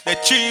They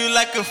treat you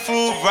like a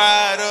fool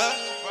rider.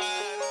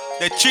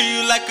 They treat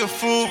you like a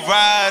fool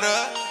rider.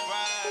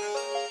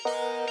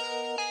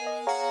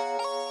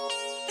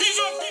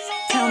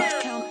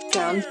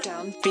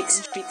 Countdown,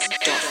 beats.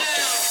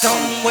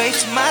 Don't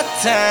waste my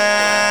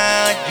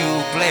time. You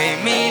play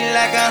me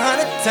like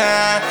 100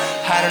 times.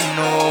 I don't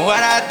know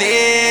what I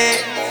did.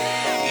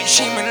 You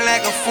treat me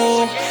like a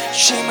fool,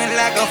 treat me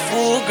like a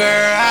fool,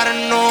 girl. I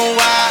don't know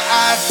why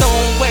I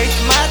don't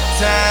waste my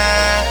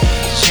time.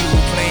 You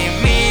play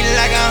me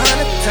like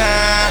 100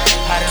 times.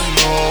 I don't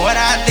know what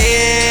I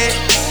did.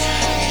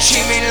 You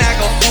treat me like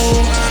a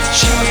fool,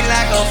 treat me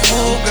like a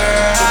fool,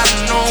 girl. I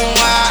don't know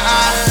why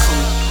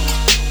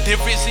There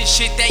isn't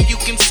shit that you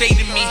can say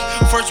to me.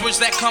 First words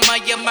that come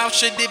out your mouth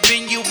should have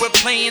been you were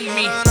playing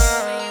me.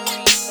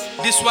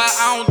 This why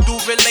I don't do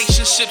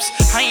relationships.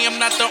 I am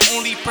not the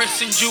only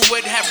person you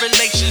would have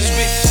relations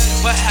with.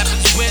 What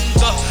happens when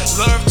the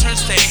love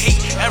turns to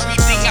hate?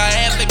 Everything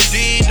I ever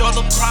did, all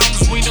the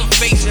problems we done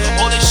faced,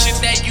 all the shit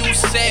that you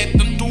said,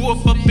 them threw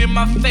up in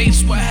my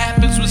face. What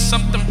happens when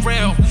something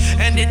real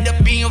ended up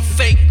being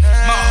fake?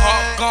 My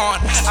heart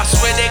gone, I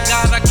swear to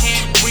God I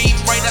can't breathe.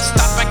 Right, I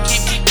stop, I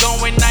can't keep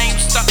going. I am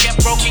stuck at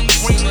broken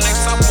green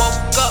lights. I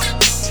woke up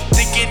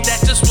thinking that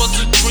this was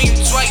a dream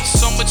twice.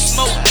 So much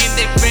smoke in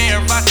the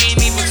air, I can't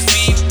even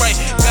see right.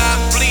 God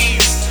please,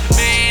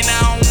 man,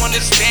 I don't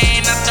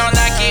understand. I thought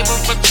I gave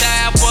up a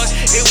child, but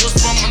it was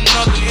from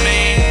another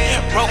man.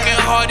 Broken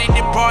hearted,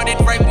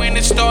 departed right when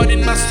it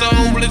started. My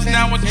soul is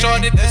now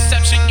uncharted.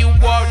 Deception, you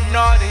are an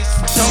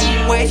artist.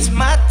 Don't waste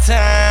my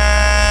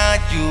time.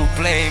 You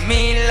play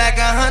me like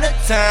 100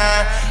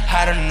 times.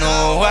 I don't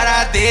know what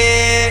I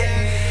did.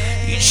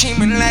 You treat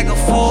me like a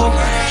fool,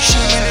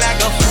 treat me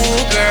like a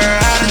fool, girl.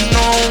 I don't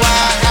know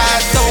why I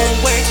don't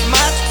waste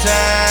my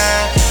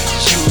time.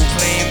 You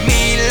play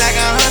me like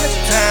 100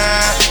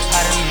 times.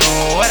 I don't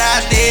know what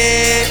I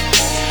did.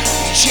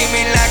 You treat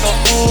me like a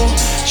fool,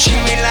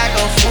 treat me like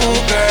a fool,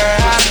 girl.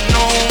 I don't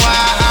know why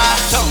I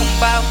talking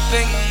about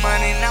big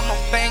money, and I'm a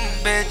bang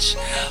bitch.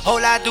 All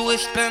I do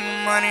is spend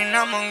money, and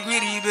I'm a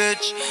greedy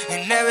bitch.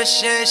 And never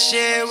share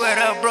shit with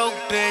a broke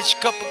bitch.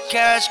 Couple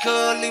cash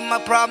could leave my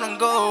problem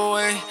go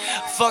away.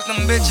 Fuck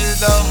them bitches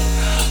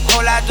though.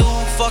 All I do,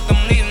 fuck them,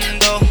 leave them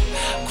though.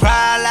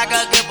 Cry like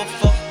I give a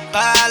fuck,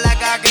 buy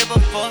like I give a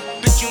fuck.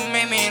 Bitch, you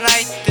made me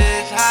like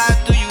this. How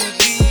do you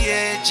see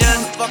it?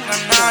 Just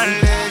fucking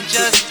knowledge,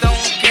 just don't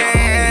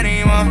care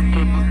anymore.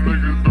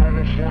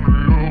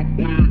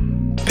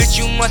 Bitch,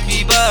 you must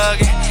be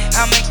bugging.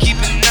 I'ma keep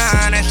it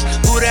honest.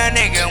 Who that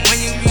nigga when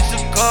you used to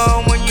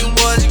call? When you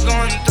was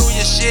going through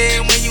your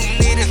shit? When you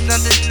needed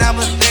something, I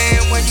was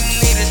there. When you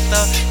needed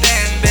stuff,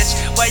 damn bitch,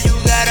 why you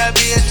gotta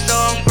be so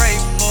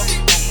ungrateful?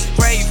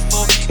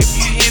 Ungrateful. If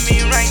you hear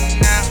me right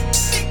now,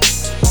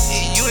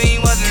 you ain't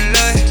wasn't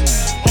love,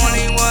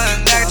 only was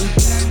that,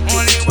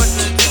 only was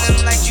the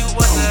feeling like you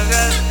was a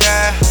good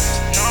guy.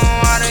 Know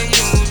how to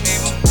use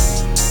people,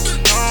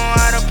 know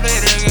how to play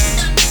the game,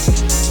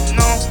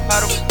 know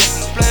how to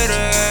play the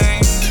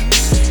game,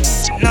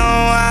 know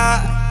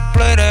how to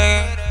play the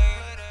game.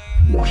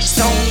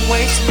 Don't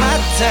waste my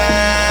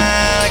time.